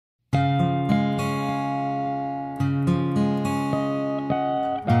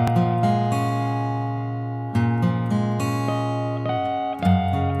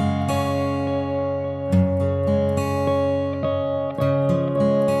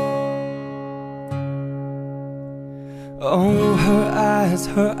Oh,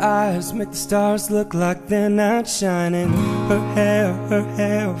 her eyes make the stars look like they're not shining. Her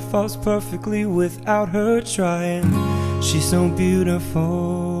hair falls perfectly without her trying. She's so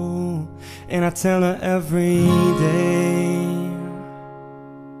beautiful, and I tell her every day.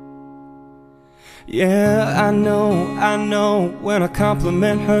 Yeah, I know, when I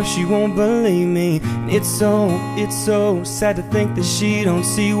compliment her she won't believe me. It's so sad to think that she don't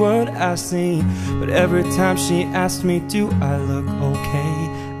see what I see. But every time she asks me, do I look okay,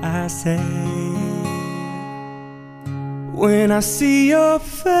 I say, when I see your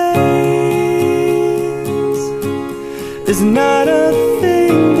face, there's not a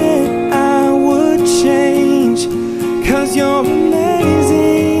thing that I would change. 'Cause you're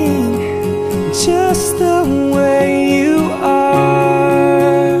amazing, just the way you are.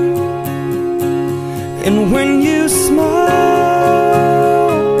 And when you smile,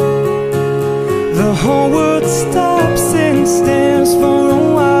 the whole world stops and stares for a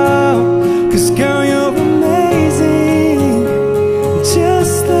while. 'Cause girl, you're amazing,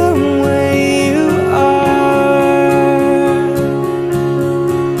 just the way you are.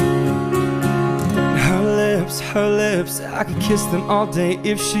 Her lips, I could kiss them all day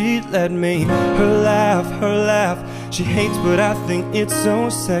if she'd let me. Her laugh, she hates but I think it's so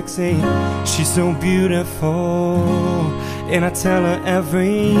sexy. She's so beautiful, and I tell her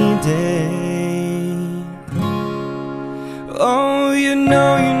every day. Oh, you know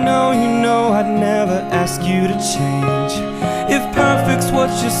I'd never ask you to change. If perfect's what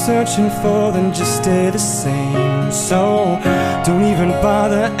you're searching for, then just stay the same. So don't even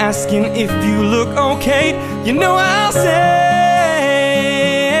bother asking if you look okay. You know I'll say,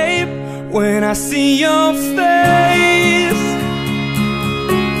 when I see your face,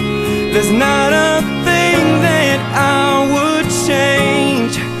 there's not a thing that I would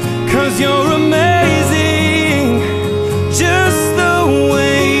change. 'Cause you're amazing, just the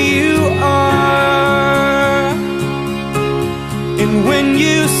way you are. And when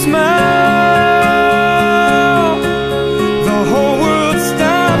you smile, the whole world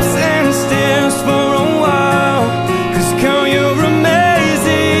stops and stares for a while. 'Cause girl, you're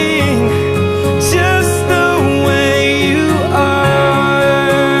amazing, just the way you are.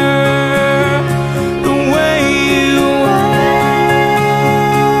 The way you are,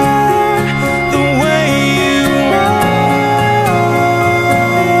 the way you are.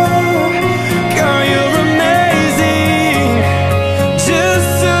 Girl, you're amazing, just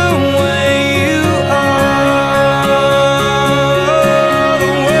the way you are.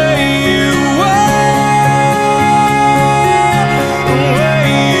 The way you are, the way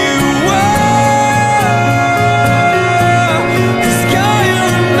you are. 'Cause girl,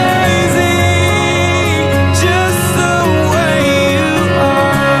 you're amazing, just the way you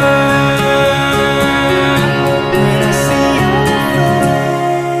are. When I see your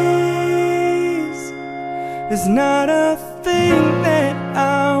face, there's not a thing that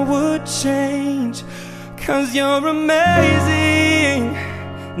I would change. 'Cause you're amazing,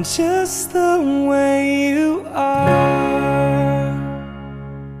 just the way you are.